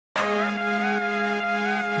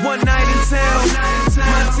One night in town,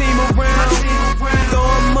 my team around,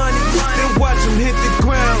 throwing money, then watch them hit the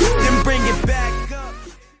ground, then bring it back up.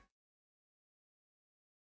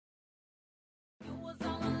 You was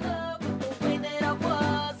all in love with the way that I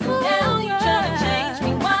was, and now you tryna change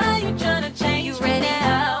me. Why you tryna change me? You ready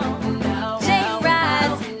now?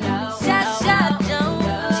 J.Reyez, ShaSha,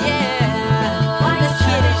 yeah. Why you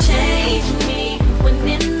scared to change me when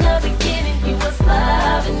in the beginning you was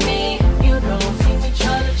loving me? You don't see me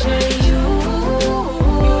tryna change you.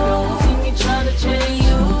 You don't see me tryna change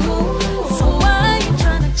you. So why you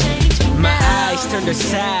tryna change me now? My eyes turned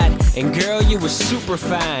aside, and girl, you were super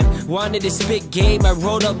fine. Wanted to spit game, I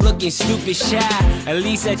rolled up looking stupid shy. At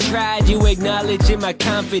least I tried, you acknowledging my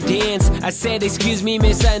confidence. I said, excuse me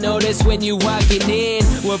miss, I noticed when you walking in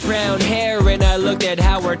with brown hair, and I looked at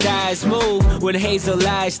how her thighs move. With hazel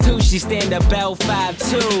eyes too, she stand about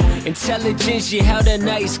 5'2". Intelligent, she held a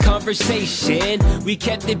nice conversation. We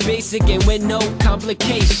kept it basic and with no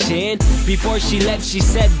complication. Before she left, she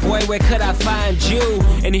said, boy, where could I find you?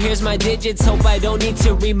 And here's my digits, hope I don't need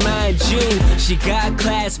to remind you. She got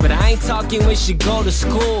class, but I ain't talking when she go to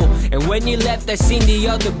school. And when you left, I seen the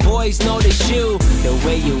other boys notice you. The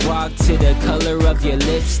way you walk to the color of your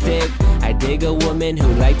lipstick. I dig a woman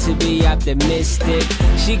who like to be optimistic.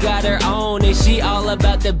 She got her own and she all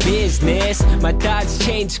about the business. My thoughts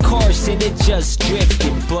changed course and it just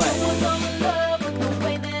drifted, but I was all in love with the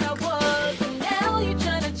way that I was, and now you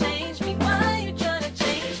tryna change me. Why you tryna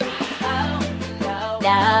change me? Oh,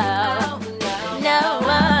 no, no,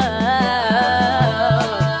 no.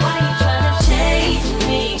 Why you tryna change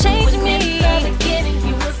me? Change me. In the beginning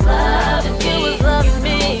you was loving me. You was loving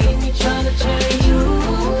me. You don't see me tryna change you.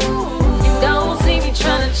 You don't see me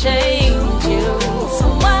tryna change you. So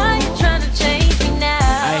why you tryna change me now?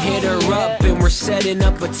 I hit her up and we're setting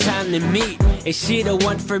up a time to meet. Is she the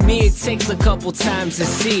one for me? It takes a couple times to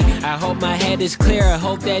see. I hope my head is clear, I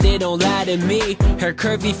hope that it don't lie to me. Her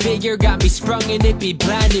curvy figure got me sprung and it be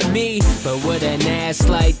blinding me. But with an ass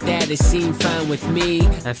like that, it seemed fine with me.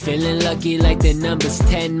 I'm feeling lucky like the number's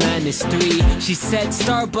 10 minus 3. She said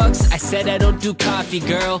Starbucks, I said I don't do coffee,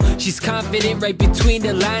 girl. She's confident right between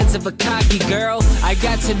the lines of a cocky girl. I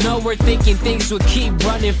got to know her thinking things would keep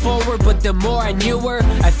running forward, but the more I knew her,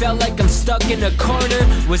 I felt like I'm stuck in a corner.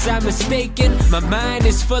 Was I mistaken? My mind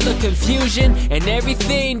is full of confusion, and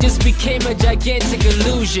everything just became a gigantic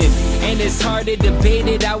illusion. And it's hard to debate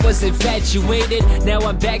it, I was infatuated. Now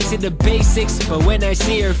I'm back to the basics, but when I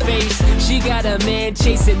see her face, she got a man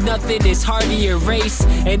chasing nothing, it's hard to erase.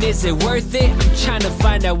 And is it worth it? I'm trying to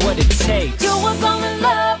find out what it takes. You was all in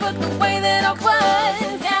love with the way that I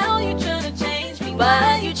was, now you tryna change me.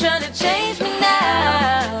 Why you tryna change me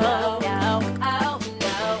now?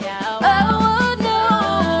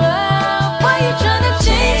 You tryna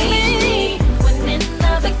change me when in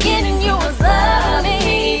the beginning you was loving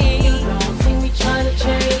me. You don't see me tryna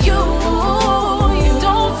change you. You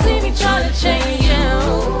don't see me tryna change you.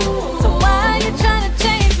 So why you tryna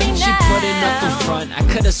change me now? She put it up in front, I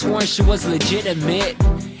could've sworn she was legitimate.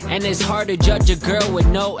 And it's hard to judge a girl with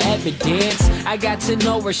no evidence. I got to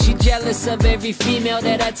know her, she jealous of every female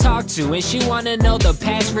that I talk to. And she wanna know the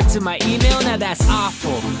password to my email, now that's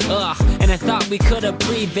awful. Ugh, and I thought we could've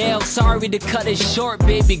prevailed. Sorry to cut it short,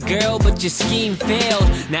 baby girl, but your scheme failed.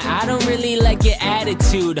 Now I don't really like your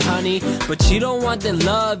attitude, honey, but you don't want the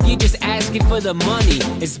love, you just asking for the money.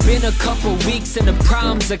 It's been a couple weeks and the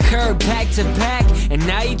problems occur back to back, and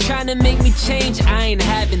now you trying to make me change, I ain't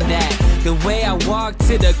having that. The way I walk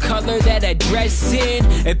to the color that I dress in,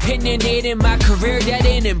 opinionated my career, that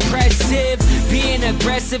ain't impressive. Being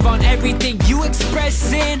aggressive on everything you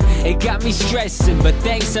expressing, it got me stressing, but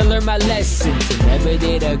thanks, I learned my lesson. To never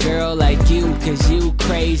date a girl like you, cause you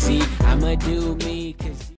crazy. I'ma do me, cause